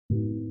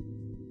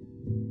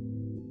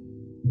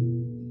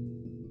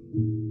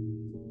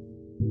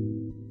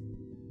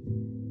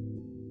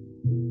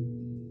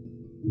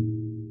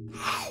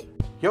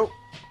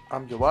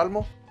I'm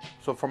Joalmo.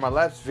 So for my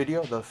last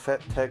video, the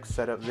FETTEC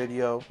setup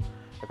video,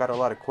 I got a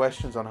lot of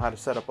questions on how to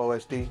set up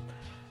OSD.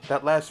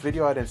 That last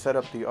video I didn't set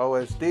up the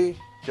OSD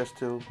just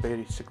to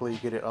basically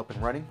get it up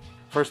and running.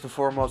 First and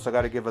foremost, I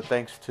got to give a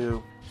thanks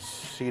to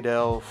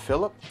Seidel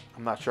Philipp.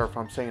 I'm not sure if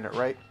I'm saying it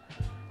right,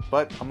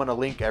 but I'm going to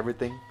link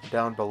everything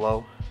down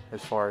below as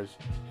far as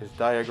his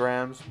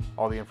diagrams,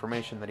 all the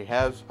information that he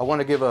has. I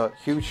want to give a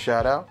huge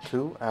shout out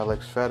to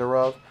Alex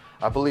Fedorov.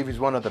 I believe he's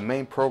one of the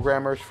main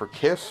programmers for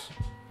KISS.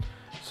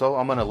 So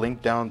I'm going to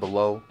link down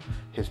below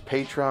his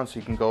Patreon so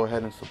you can go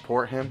ahead and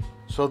support him.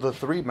 So the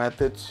three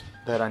methods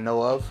that I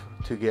know of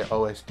to get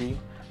OSD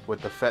with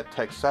the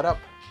FETTEC setup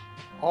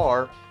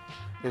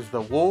is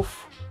the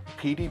Wolf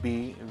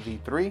PDB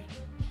V3,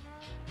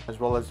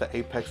 as well as the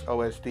Apex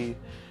OSD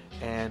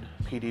and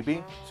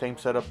PDB, same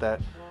setup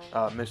that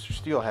Mr.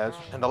 Steele has.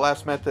 And the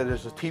last method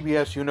is the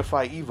TBS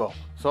Unify Evo.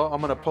 So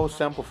I'm going to post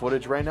sample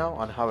footage right now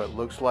on how it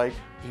looks like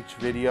each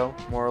video,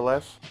 more or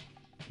less.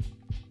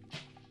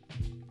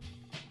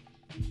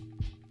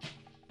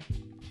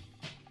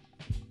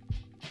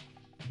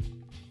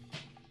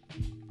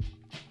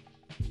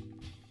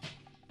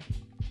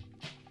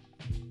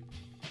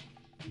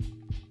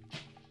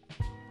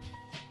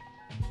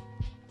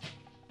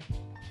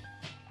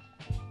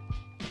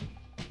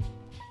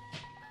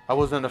 I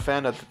wasn't a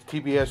fan of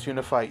the TBS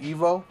Unify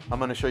Evo. I'm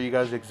going to show you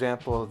guys an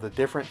example of the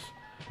difference.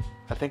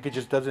 I think it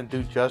just doesn't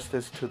do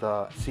justice to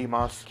the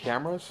CMOS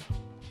cameras.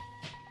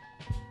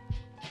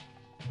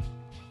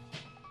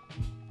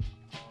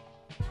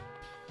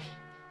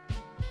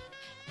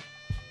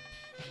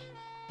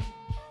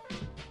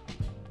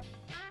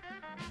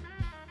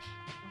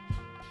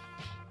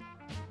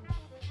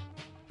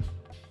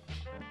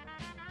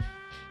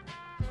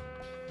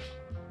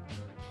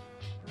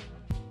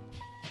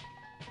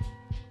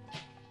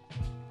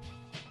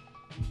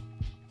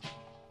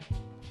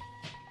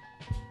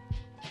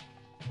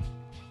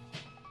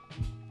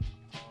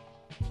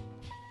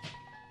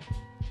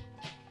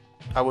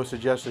 I would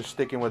suggest just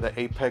sticking with the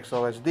Apex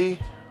OSD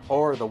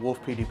or the Wolf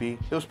PDB.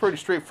 It was pretty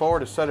straightforward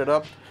to set it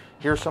up.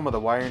 Here's some of the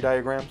wiring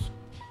diagrams.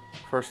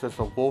 First is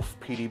the Wolf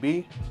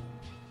PDB.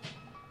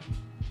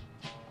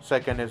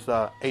 Second is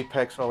the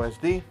Apex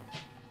OSD.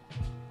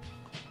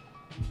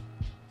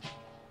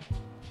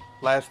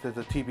 Last is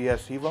the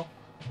TBS Evo.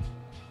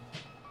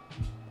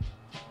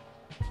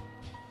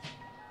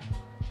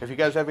 If you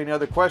guys have any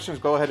other questions,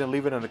 go ahead and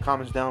leave it in the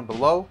comments down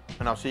below,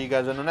 and I'll see you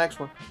guys in the next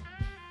one.